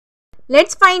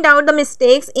Let's find out the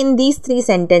mistakes in these three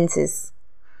sentences.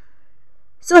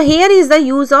 So here is the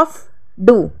use of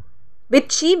do.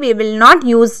 With she we will not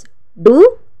use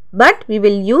do, but we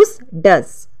will use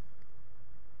does.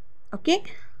 Okay,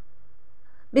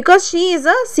 because she is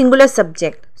a singular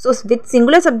subject. So with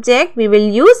singular subject we will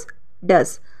use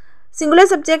does. Singular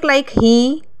subject like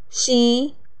he,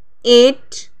 she,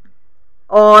 it,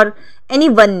 or any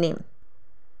one name.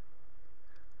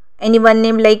 Any one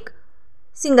name like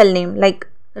single name like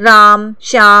Ram,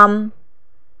 Shyam,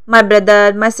 my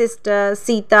brother, my sister,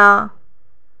 Sita.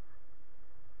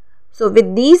 So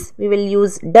with these we will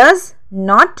use does,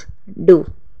 not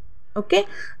do. Okay,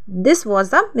 this was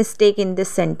the mistake in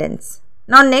this sentence.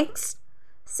 Now next,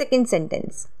 second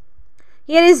sentence.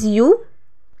 Here is you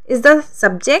is the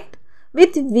subject.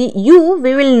 With you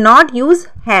we will not use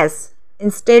has.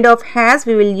 Instead of has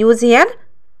we will use here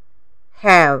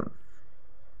have.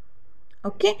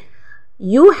 Okay,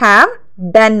 you have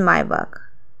done my work.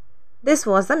 This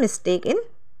was the mistake in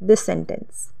this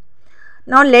sentence.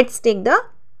 Now let's take the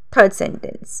third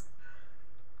sentence.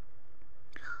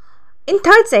 In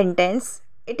third sentence,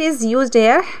 it is used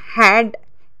here had,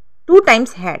 2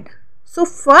 times had. So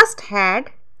first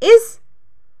had is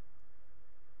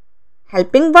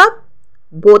helping verb.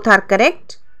 Both are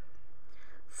correct.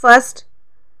 First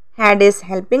had is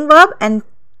helping verb and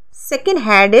second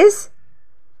had is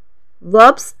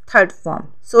verb's third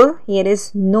form. So here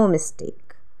is no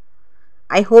mistake.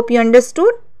 I hope you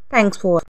understood. Thanks for watching.